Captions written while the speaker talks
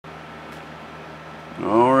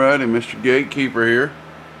Alrighty, Mr. Gatekeeper here.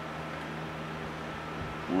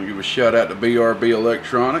 I want to give a shout out to BRB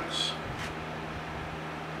Electronics.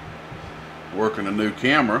 Working a new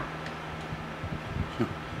camera.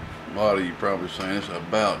 A lot of you probably saying it's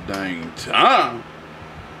about dang time.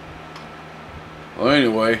 Well,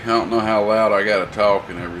 anyway, I don't know how loud I gotta talk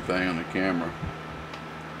and everything on the camera.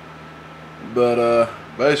 But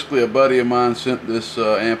basically a buddy of mine sent this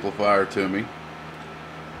amplifier to me.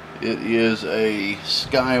 It is a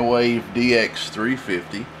Skywave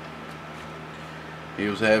DX350. He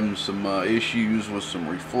was having some issues with some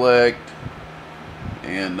reflect,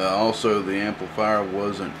 and also the amplifier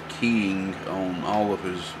wasn't keying on all of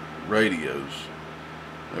his radios.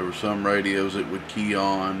 There were some radios it would key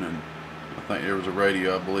on, and I think there was a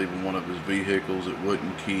radio, I believe, in one of his vehicles it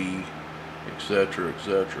wouldn't key, etc.,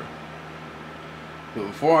 etc. But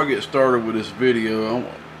before I get started with this video,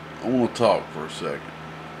 I want to talk for a second.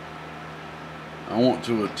 I want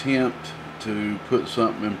to attempt to put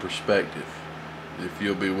something in perspective, if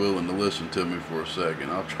you'll be willing to listen to me for a second.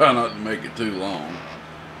 I'll try not to make it too long,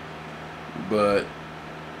 but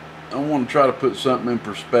I want to try to put something in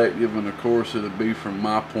perspective, and of course it'll be from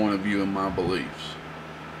my point of view and my beliefs.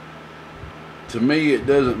 To me, it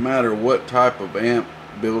doesn't matter what type of amp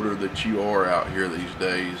builder that you are out here these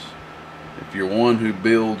days. If you're one who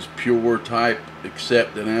builds pure type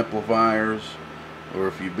accepted amplifiers, or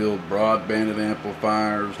if you build broadbanded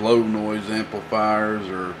amplifiers, low noise amplifiers,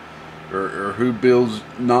 or who builds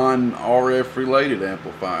non-RF related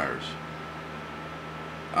amplifiers.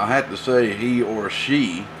 I have to say he or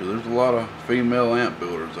she, because there's a lot of female amp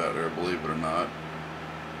builders out there, believe it or not.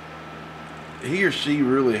 He or she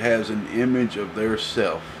really has an image of their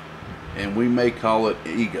self, and we may call it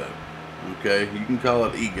ego. Okay, you can call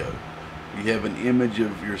it ego. You have an image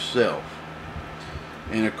of yourself.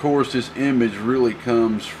 And of course this image really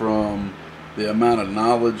comes from the amount of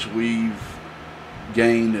knowledge we've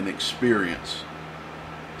gained and experienced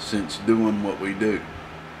since doing what we do.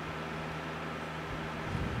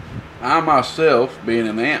 I myself, being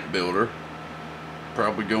an amp builder,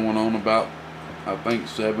 probably going on about, I think,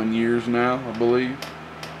 7 years now, I believe.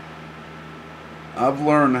 I've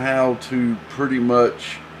learned how to pretty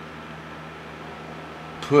much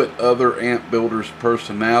put other amp builders'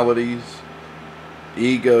 personalities,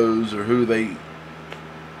 egos, or who they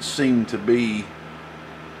seem to be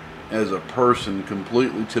as a person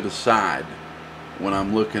completely to the side when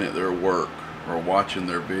I'm looking at their work or watching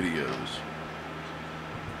their videos.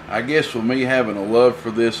 I guess for me, having a love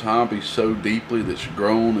for this hobby so deeply, that's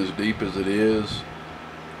grown as deep as it is,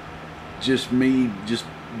 just me just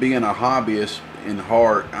being a hobbyist in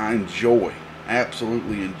heart, I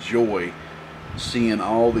absolutely enjoy seeing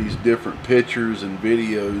all these different pictures and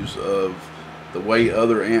videos of the way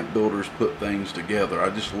other amp builders put things together. I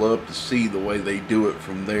just love to see the way they do it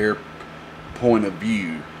from their point of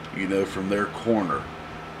view, you know, from their corner.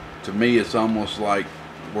 To me, it's almost like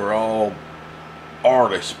we're all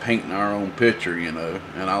artists painting our own picture, you know,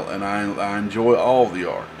 and I enjoy all the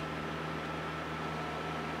art.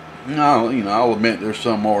 Now, you know, I'll admit there's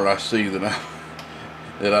some art I see that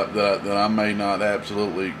I may not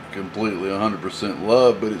absolutely, completely, 100%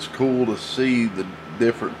 love, but it's cool to see the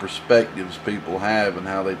different perspectives people have and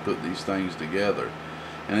how they put these things together.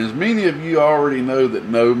 And as many of you already know that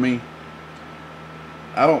know me,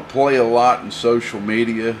 I don't play a lot in social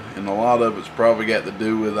media, and a lot of it's probably got to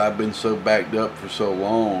do with I've been so backed up for so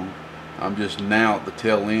long. I'm just now at the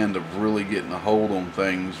tail end of really getting a hold on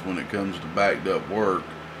things when it comes to backed up work.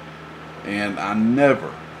 And I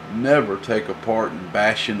never take a part in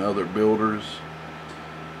bashing other builders.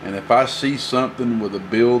 And if I see something with a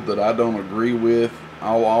build that I don't agree with,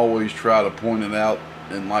 I'll always try to point it out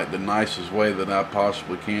in like the nicest way that I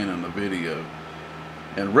possibly can in the video.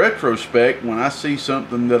 In retrospect, when I see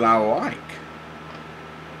something that I like,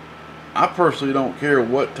 I personally don't care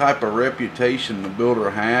what type of reputation the builder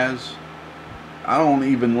has. I don't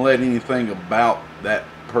even let anything about that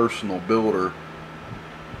personal builder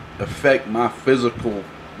affect my physical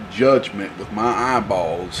judgment with my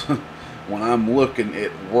eyeballs when I'm looking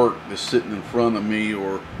at work that's sitting in front of me,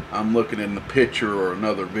 or I'm looking in the picture or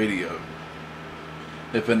another video.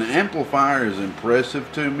 If an amplifier is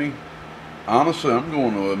impressive to me, honestly, I'm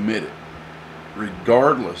going to admit it,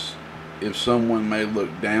 regardless if someone may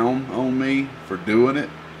look down on me for doing it,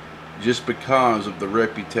 just because of the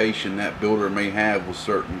reputation that builder may have with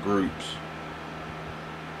certain groups.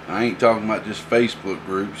 I ain't talking about just Facebook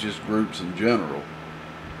groups, just groups in general.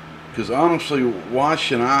 Because honestly, why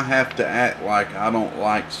should I have to act like I don't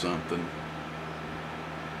like something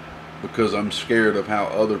because I'm scared of how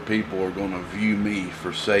other people are going to view me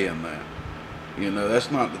for saying that? You know, that's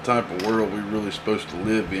not the type of world we're really supposed to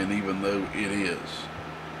live in, even though it is.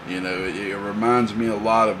 You know, it reminds me a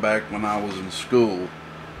lot of back when I was in school,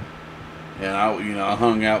 and I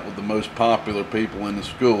hung out with the most popular people in the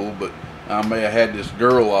school. But I may have had this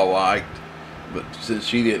girl I liked, but since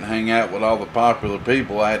she didn't hang out with all the popular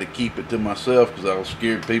people, I had to keep it to myself because I was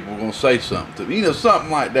scared people were going to say something to me. You know, something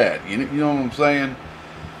like that. You know what I'm saying?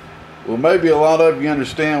 Well, maybe a lot of you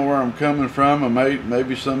understand where I'm coming from, and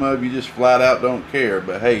maybe some of you just flat out don't care.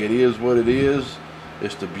 But hey, it is what it is.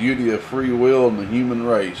 It's the beauty of free will and the human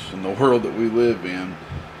race and the world that we live in.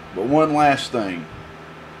 But one last thing.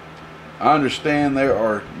 I understand there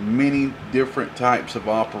are many different types of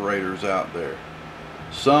operators out there.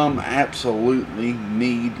 Some absolutely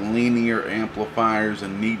need linear amplifiers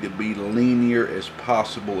and need to be linear as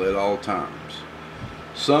possible at all times.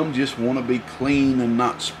 Some just want to be clean and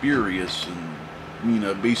not spurious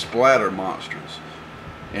and, be splatter monsters.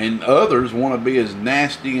 And others want to be as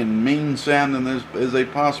nasty and mean sounding as they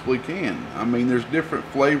possibly can. I mean, there's different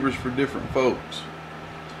flavors for different folks.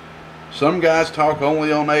 Some guys talk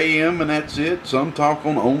only on AM and that's it. Some talk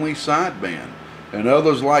on only sideband. And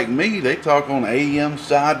others like me, they talk on AM,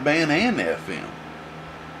 sideband, and FM.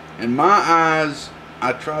 In my eyes,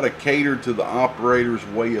 I try to cater to the operator's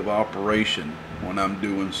way of operation when I'm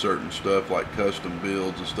doing certain stuff like custom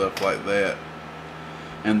builds and stuff like that.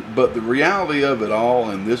 But the reality of it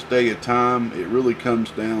all in this day of time, it really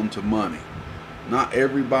comes down to money. Not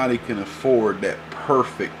everybody can afford that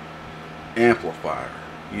perfect amplifier,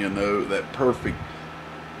 that perfect,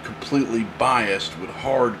 completely biased with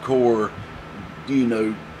hardcore,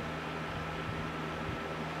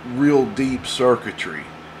 real deep circuitry,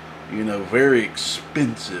 very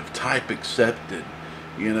expensive, type accepted,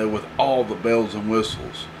 with all the bells and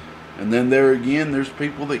whistles. And then there again, there's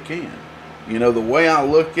people that can. The way I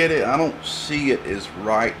look at it, I don't see it as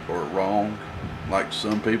right or wrong like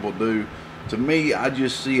some people do. To me, I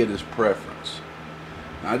just see it as preference.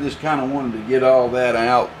 I just kind of wanted to get all that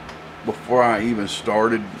out before I even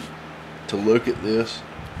started to look at this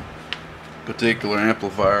particular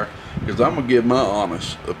amplifier, because I'm going to give my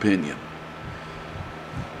honest opinion.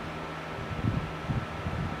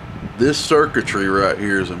 This circuitry right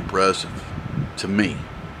here is impressive to me.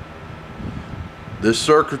 This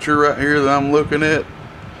circuitry right here that I'm looking at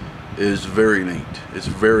is very neat. It's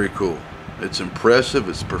very cool. It's impressive.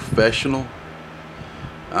 It's professional.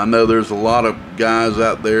 I know there's a lot of guys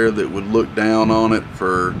out there that would look down on it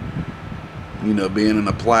for, being in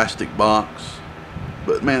a plastic box.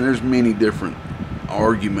 But man, there's many different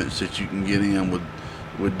arguments that you can get in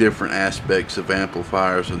with different aspects of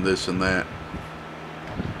amplifiers and this and that.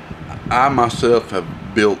 I myself have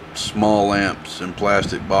built small amps in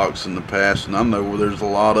plastic box in the past, and I know where there's a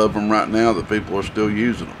lot of them right now that people are still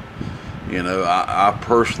using them. I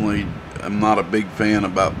personally am not a big fan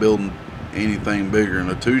about building anything bigger than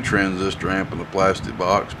a 2 transistor amp in a plastic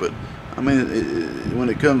box, but I mean, when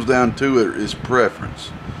it comes down to it, it's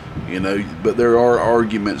preference. But there are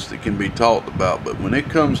arguments that can be talked about. But when it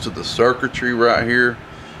comes to the circuitry right here,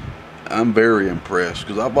 I'm very impressed,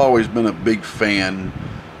 because I've always been a big fan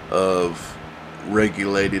of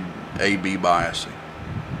regulated AB biasing.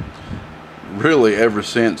 Really, ever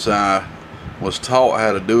since I was taught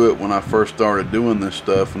how to do it when I first started doing this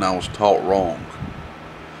stuff, and I was taught wrong.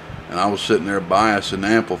 And I was sitting there biasing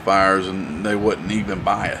amplifiers, and they wasn't even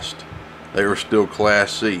biased. They were still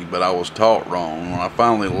Class C, but I was taught wrong. When I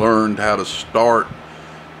finally learned how to start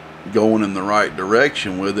going in the right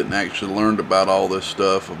direction with it, and actually learned about all this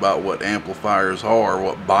stuff, about what amplifiers are,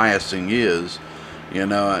 what biasing is,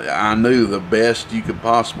 I knew the best you could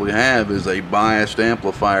possibly have is a biased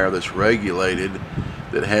amplifier that's regulated,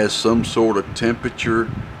 that has some sort of temperature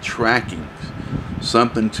tracking,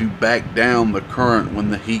 something to back down the current when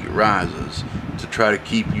the heat rises, to try to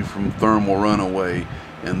keep you from thermal runaway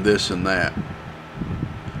and this and that.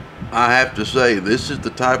 I have to say, this is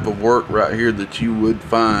the type of work right here that you would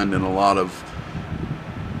find in a lot of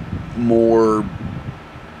more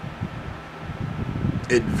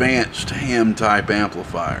advanced ham type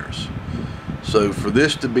amplifiers. So for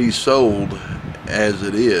this to be sold as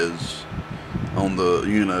it is, on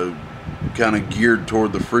the kind of geared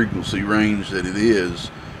toward the frequency range that it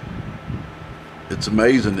is, it's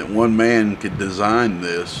amazing that one man could design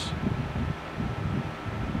this,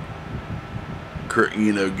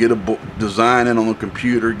 design it on a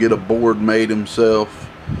computer, get a board made himself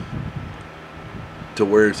to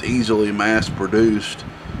where it's easily mass produced.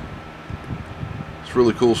 It's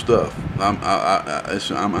really cool stuff.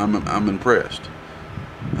 I'm impressed.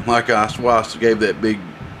 And like I gave that big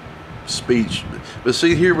speech. But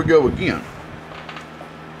see, here we go again.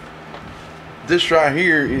 this right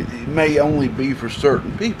here, it may only be for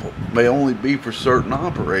certain people, may only be for certain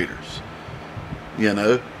operators. You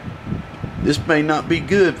know, this may not be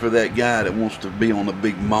good for that guy that wants to be on a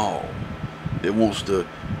big mall, that wants to,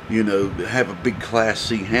 you know, have a big Class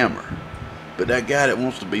C hammer. But that guy that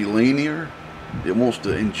wants to be linear, that wants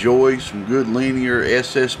to enjoy some good linear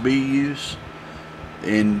SSB use,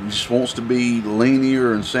 and just wants to be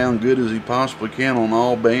linear and sound good as he possibly can on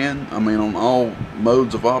all on all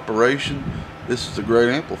modes of operation, this is a great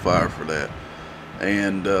amplifier for that.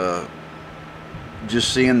 And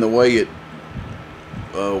just seeing the way it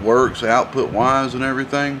works output wise and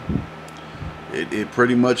everything, it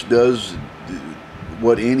pretty much does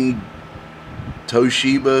what any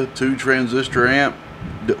Toshiba 2 transistor amp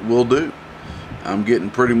will do. I'm getting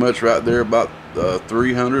pretty much right there about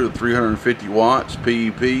 300 to 350 watts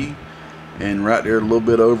PEP, and right there a little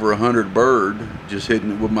bit over 100 bird, just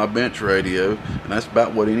hitting it with my bench radio, and that's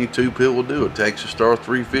about what any 2-pit will do. A Telstar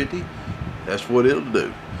 350, that's what it'll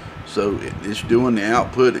do. So it's doing the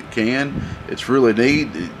output it can. It's really neat.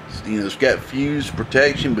 It's got fuse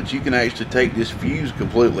protection, but you can actually take this fuse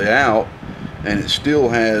completely out, and it still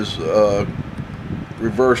has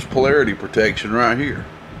reverse polarity protection right here.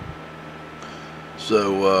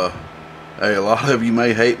 So hey, a lot of you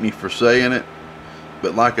may hate me for saying it,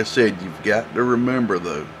 but like I said, you've got to remember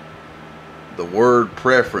though, the word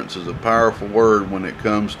preference is a powerful word when it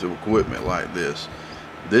comes to equipment like this.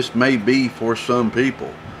 This may be for some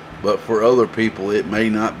people, but for other people it may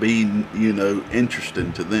not be, you know,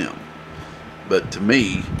 interesting to them. But to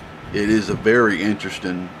me, it is a very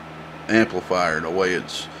interesting amplifier, the way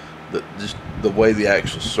it's just the way the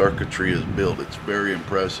actual circuitry is built. It's very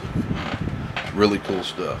impressive. Really cool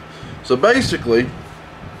stuff. So basically,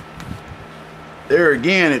 there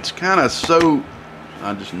again, it's kind of so,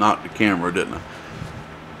 I just knocked the camera, didn't I?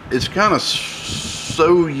 It's kind of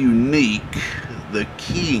so unique, the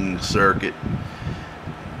keying circuit.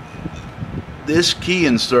 This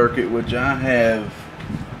keying circuit, which I have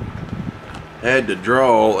had to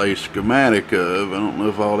draw a schematic of, I don't know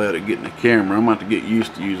if all that would get in the camera. I'm about to get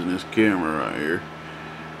used to using this camera right here,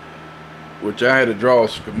 which I had to draw a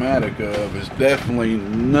schematic of, is definitely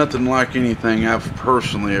nothing like anything I've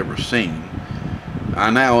personally ever seen. I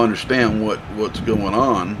now understand what's going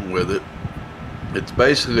on with it. It's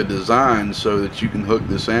basically designed so that you can hook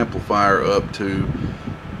this amplifier up to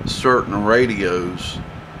certain radios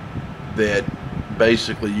that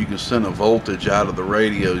basically you can send a voltage out of the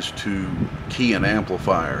radios to key an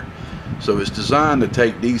amplifier. So it's designed to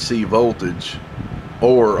take DC voltage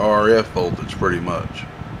or RF voltage pretty much.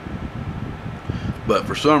 But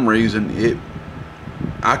for some reason,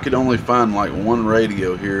 I could only find like one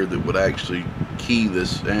radio here that would actually key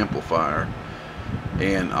this amplifier,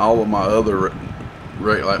 and all of my other,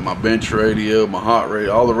 like my bench radio, my hot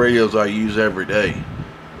radio, all the radios I use every day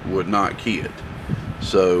would not key it.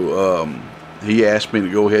 So he asked me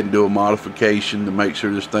to go ahead and do a modification to make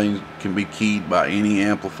sure this thing can be keyed by any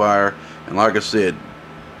amplifier. And like I said,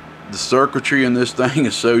 the circuitry in this thing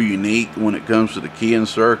is so unique when it comes to the keying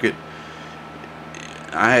circuit.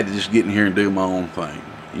 I had to just get in here and do my own thing.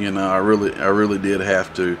 You know, I really did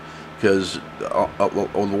have to, because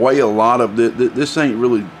the way a lot of this ain't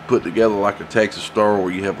really put together like a Telstar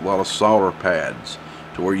where you have a lot of solder pads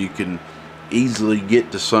to where you can easily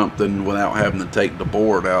get to something without having to take the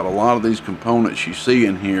board out. A lot of these components you see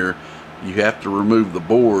in here, you have to remove the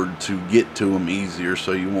board to get to them easier,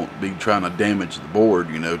 so you won't be trying to damage the board,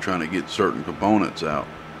 you know, trying to get certain components out.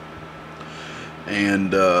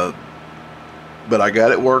 And but I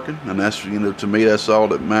got it working, and that's, you know, to me that's all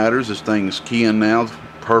that matters. This thing is keying now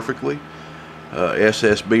perfectly.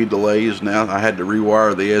 SSB delay is now, I had to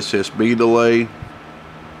rewire the SSB delay,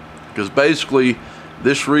 because basically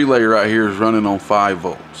this relay right here is running on 5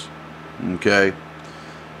 volts. Okay,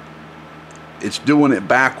 it's doing it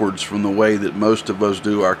backwards from the way that most of us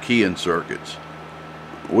do our keying circuits.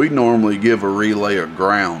 We normally give a relay a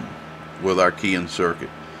ground with our keying circuit.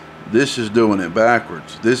 This is doing it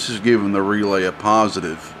backwards. This is giving the relay a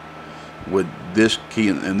positive with this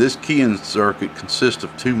keying, and this keying circuit consists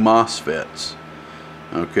of 2 MOSFETs.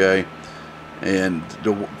 Okay, and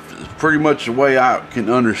pretty much the way I can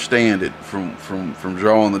understand it from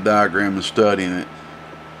drawing the diagram and studying it,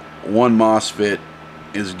 one MOSFET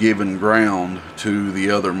is giving ground to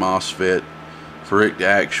the other MOSFET for it to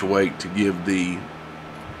actuate to give the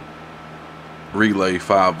relay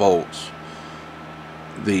 5 volts.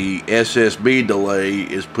 The SSB delay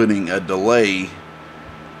is putting a delay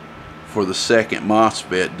for the second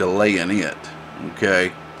MOSFET, delaying it.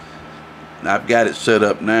 Okay, I've got it set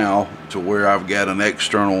up now to where I've got an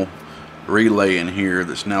external relay in here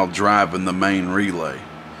that's now driving the main relay.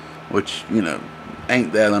 which, you know,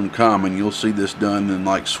 ain't that uncommon. You'll see this done in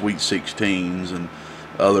like Sweet 16s and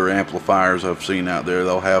other amplifiers I've seen out there.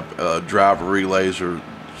 They'll have driver relays, or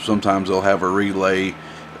sometimes they'll have a relay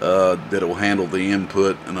that'll handle the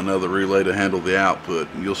input and another relay to handle the output.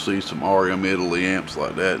 And you'll see some RM Italy amps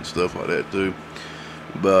like that and stuff like that too.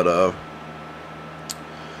 But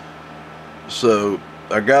so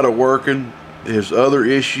I got it working. His other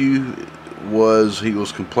issue was he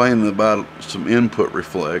was complaining about some input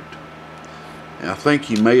reflect. And I think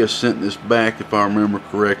he may have sent this back, if I remember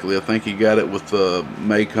correctly. I think he got it with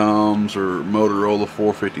Maycoms or Motorola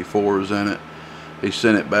 454s in it. He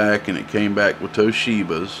sent it back, and it came back with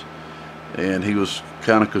Toshibas, and he was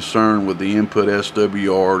kind of concerned with the input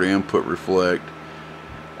SWR, the input reflect.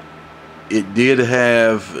 It did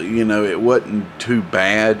have, you know, it wasn't too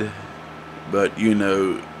bad, but, you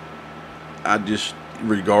know, I just,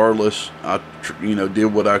 regardless, I, you know, did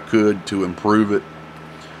what I could to improve it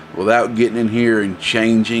without getting in here and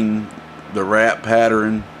changing the wrap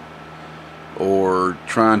pattern or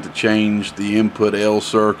trying to change the input L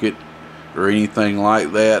circuit or anything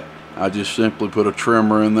like that. I just simply put a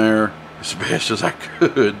trimmer in there as best as I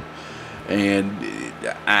could, and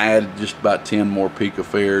I added just about 10 more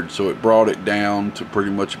picofarads, so it brought it down to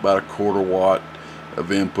pretty much about 1/4 watt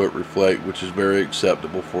of input reflect, which is very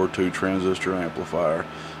acceptable for a 2 transistor amplifier.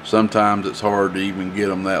 Sometimes it's hard to even get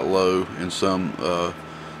them that low in some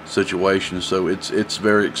situations, so it's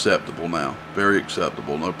very acceptable now, very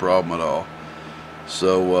acceptable, no problem at all.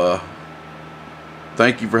 So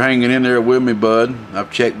thank you for hanging in there with me, bud.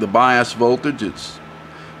 I've checked the bias voltage.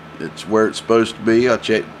 It's where it's supposed to be. I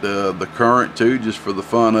checked the current too, just for the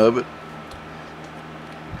fun of it.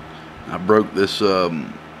 I broke this.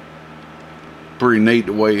 Pretty neat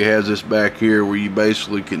the way he has this back here, where you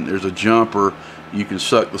basically can, there's a jumper, you can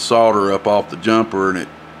suck the solder up off the jumper, and it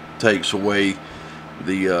takes away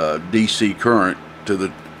the DC current to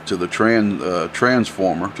the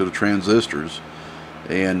transformer, to the transistors,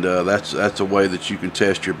 and that's a way that you can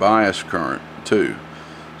test your bias current too.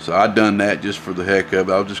 So I done that just for the heck of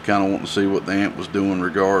it. I was just kind of wanting to see what the amp was doing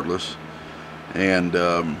regardless, and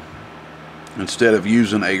instead of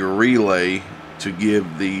using a relay to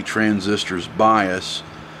give the transistors bias,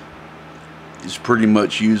 is pretty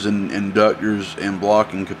much using inductors and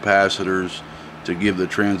blocking capacitors to give the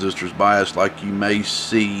transistors bias, like you may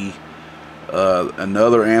see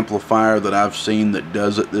another amplifier that I've seen that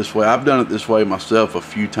does it this way. I've done it this way myself a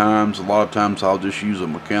few times. A lot of times I'll just use a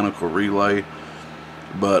mechanical relay,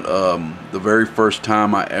 but the very first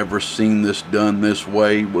time I ever seen this done this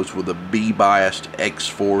way was with a B-biased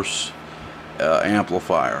X-Force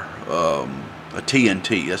amplifier, a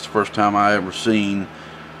TNT. That's the first time I ever seen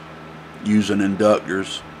using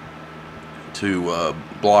inductors to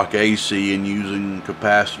block AC and using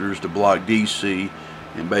capacitors to block DC,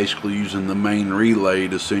 and basically using the main relay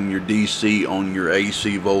to send your DC on your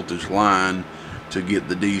AC voltage line to get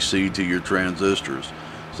the DC to your transistors.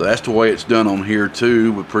 So that's the way it's done on here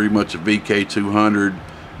too, with pretty much a VK200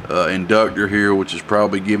 inductor here, which is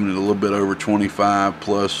probably giving it a little bit over 25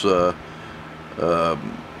 plus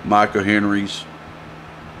microhenries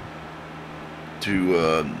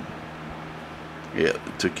to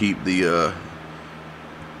keep the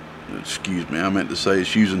excuse me, I meant to say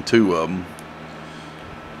it's using 2 of them,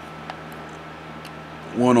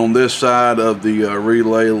 one on this side of the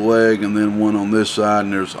relay leg and then one on this side,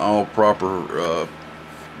 and there's all proper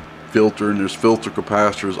filter, and there's filter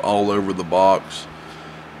capacitors all over the box.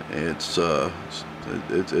 It's a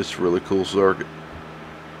really cool circuit,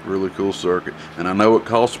 really cool circuit. And I know it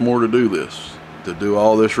costs more to do this, to do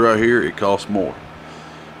all this right here. It costs more.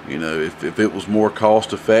 You know, if it was more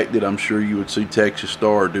cost effective, I'm sure you would see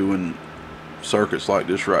Telstar doing circuits like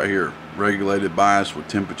this right here, regulated bias with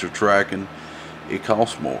temperature tracking. It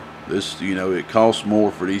costs more. This, you know, it costs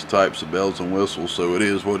more for these types of bells and whistles, so it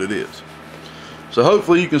is what it is. So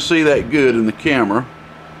hopefully you can see that good in the camera.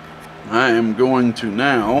 I am going to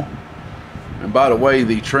now, and by the way,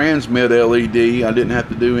 the transmit LED, I didn't have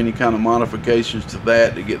to do any kind of modifications to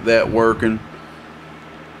that to get that working.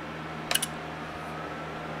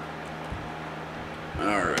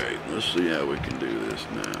 Alright, let's see how we can do this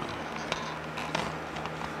now.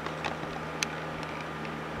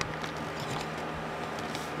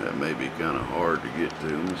 That may be kind of hard to get to.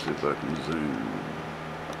 Let me see if I can zoom.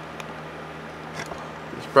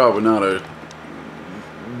 It's probably not a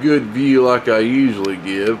good view like I usually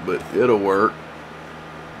give, but it'll work.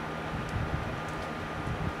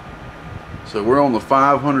 So we're on the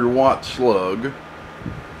 500 watt slug.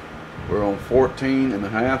 We're on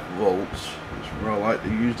 14.5 volts. That's where I like to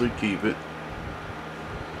usually keep it.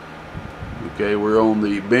 We Okay, we're on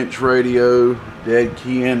the bench radio, dead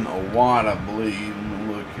keying a watt, I believe. Let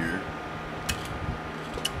me look here.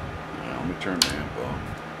 Now, let me turn the amp off.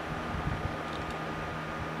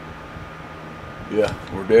 Yeah,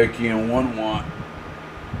 we're dead keying 1 watt.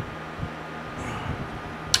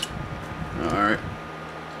 Alright.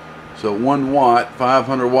 So 1 watt,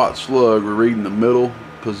 500 watt slug, we're reading the middle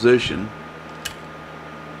position.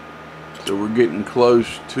 So we're getting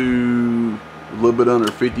close to a little bit under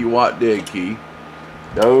 50 watt dead key.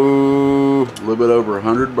 Oh, a little bit over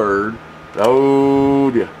 100 bird. Oh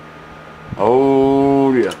yeah.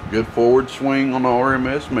 Oh yeah. Good forward swing on the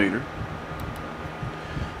RMS meter.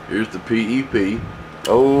 Here's the PEP.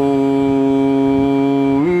 Oh,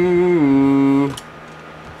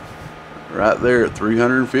 right there at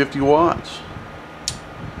 350 watts.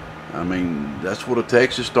 I mean, that's what a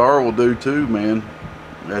Telstar will do too, man.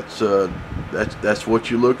 That's what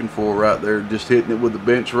you're looking for right there. Just hitting it with the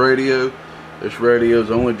bench radio. This radio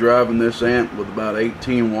is only driving this amp with about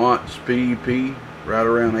 18 watts PEP, right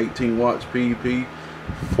around 18 watts PEP,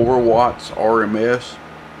 4 watts RMS.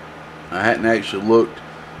 I hadn't actually looked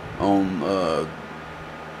on the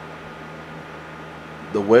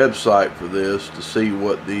website for this to see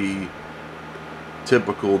what the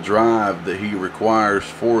typical drive that he requires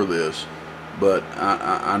for this, but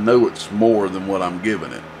I know it's more than what I'm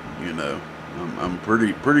giving it. You know, I'm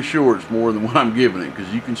pretty sure it's more than what I'm giving it,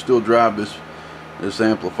 because you can still drive this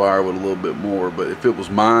amplifier with a little bit more. But if it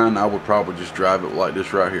was mine, I would probably just drive it like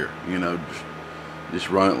this right here. You know,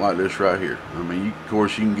 just run it like this right here. I mean, of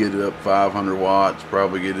course you can get it up 500 watts,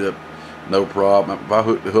 probably get it up no problem. If I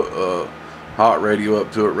hook the hot radio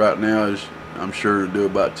up to it right now, I'm sure to do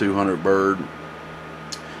about 200 bird.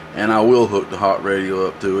 And I will hook the hot radio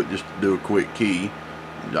up to it just to do a quick key.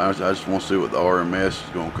 I just want to see what the RMS is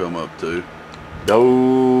going to come up to. A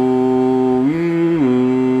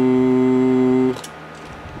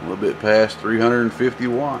little bit past 350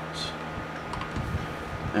 watts.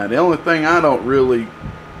 Now the only thing I don't really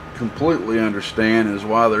completely understand is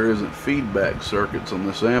why there isn't feedback circuits on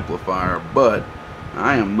this amplifier, but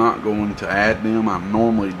I am not going to add them. I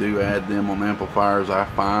normally do add them on amplifiers I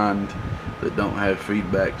find that don't have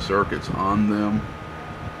feedback circuits on them.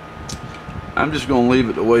 I'm just going to leave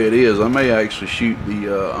it the way it is. I may actually shoot the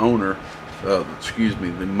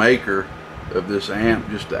the maker of this amp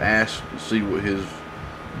just to ask to see what his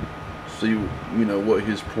what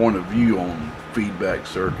his point of view on feedback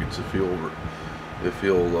circuits, if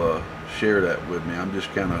he'll share that with me. I'm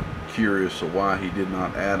just kind of curious of why he did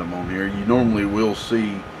not add them on here. You normally will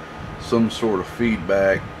see some sort of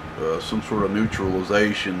feedback, some sort of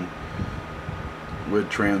neutralization with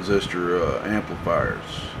transistor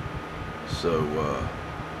amplifiers. So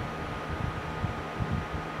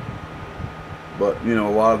but you know,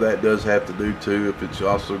 a lot of that does have to do too if it's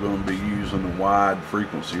also going to be using a wide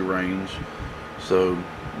frequency range, so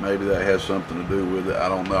maybe that has something to do with it. I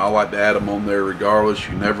don't know. I like to add them on there regardless.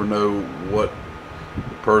 You never know what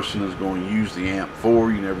the person is going to use the amp for.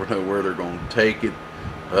 You never know where they're going to take it,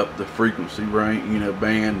 up the frequency range, you know,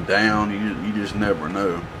 band, down. You just never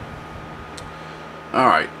know.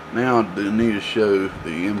 Alright, now I need to show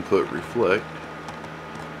the input reflect.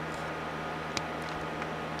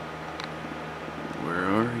 Where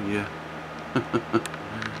are you?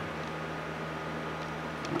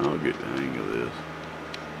 I'll get the hang of this.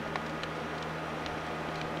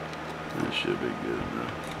 That should be good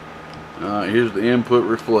enough. Alright, here's the input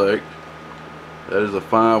reflect. That is a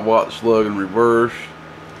 5 watt slug in reverse.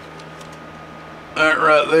 That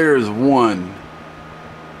right there is 1.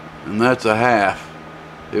 And that's a half.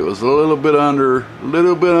 It was a little bit under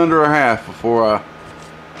a half before I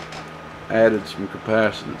added some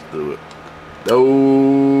capacitance to it.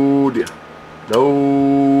 Oh dear.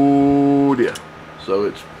 Oh dear. So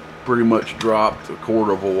it's pretty much dropped a 1/4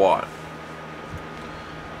 of a watt.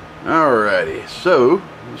 Alrighty, so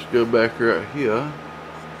let's go back right here.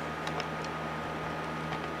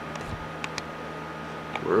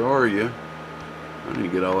 Where are you? I need to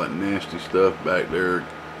get all that nasty stuff back there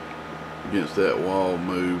against that wall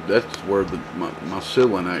moved. That's where my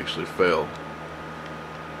ceiling actually fell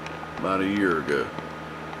about a year ago.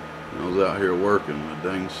 I was out here working and the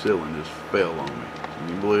dang ceiling just fell on me. Can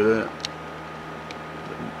you believe that?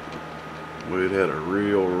 We had a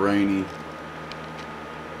real rainy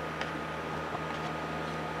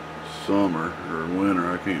summer or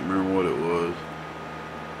winter, I can't remember what it was,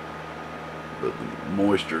 but the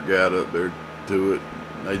moisture got up there to it.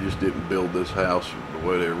 They just didn't build this house the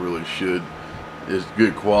way they really should, as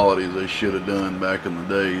good quality as they should have done back in the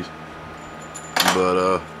days.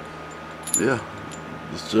 But yeah,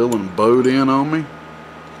 the ceiling bowed in on me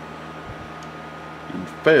and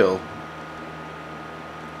fell.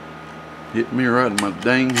 Hit me right in my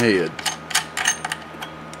dang head.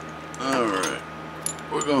 Alright,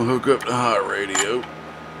 we're gonna hook up the hot radio.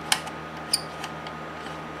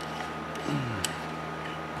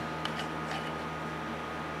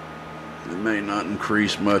 It may not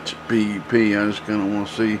increase much at PEP. I just kind of want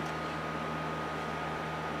to see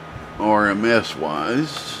RMS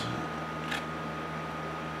wise.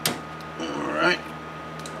 Alright,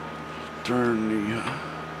 turn the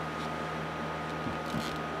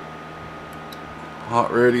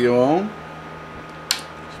hot radio on.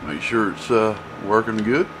 Let's make sure it's working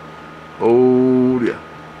good. Oh yeah,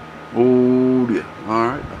 oh yeah.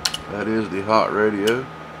 Alright, that is the hot radio.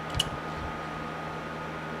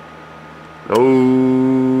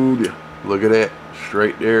 Oh yeah, look at that,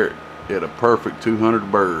 straight there at a perfect 200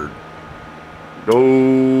 bird.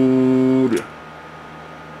 Oh yeah,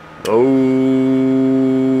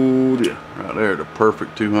 oh yeah, right there at a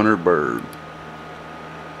perfect 200 bird.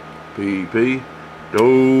 PEP.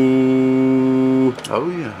 Oh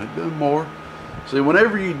yeah, it done more. See,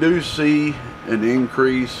 whenever you do see an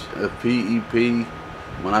increase of PEP,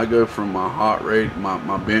 when I go from my hot radio,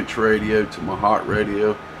 my bench radio to my hot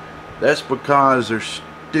radio, that's because there's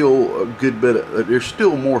still a good bit of, there's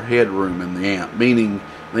still more headroom in the amp, meaning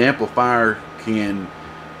the amplifier can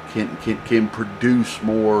produce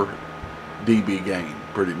more dB gain,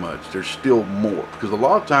 pretty much. There's still more, because a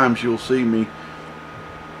lot of times you'll see me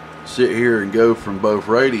sit here and go from both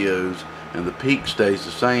radios and the peak stays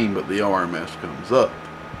the same, but the RMS comes up.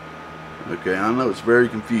 Okay, I know it's very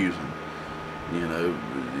confusing. You know,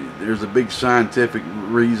 there's a big scientific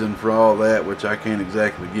reason for all that, which I can't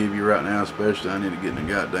exactly give you right now, especially I need to get in the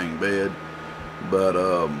goddamn bed. But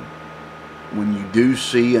when you do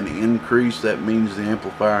see an increase, that means the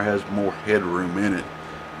amplifier has more headroom in it.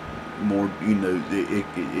 More, you know,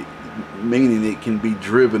 meaning it can be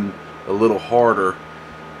driven a little harder.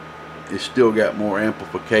 It's still got more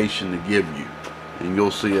amplification to give you, and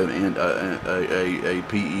you'll see a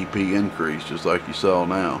PEP increase just like you saw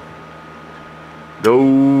now.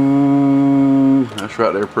 Oh, that's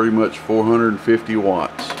right there, pretty much 450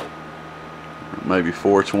 watts, or maybe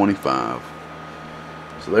 425.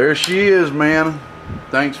 So there she is, man.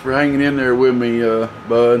 Thanks for hanging in there with me,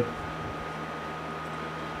 bud.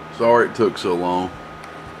 Sorry it took so long.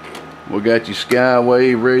 We got your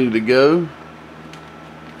Skywave ready to go.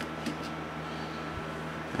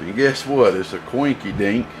 And guess what? It's a quinky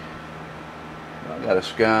dink. I got a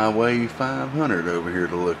Skywave 500 over here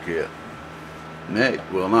to look at. Next,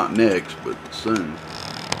 well, not next, but soon.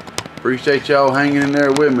 Appreciate y'all hanging in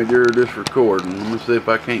there with me during this recording. Let me see if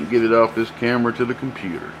I can't get it off this camera to the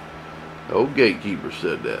computer. The old gatekeeper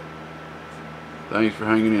said that. Thanks for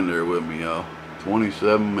hanging in there with me, y'all.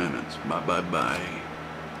 27 minutes. Bye.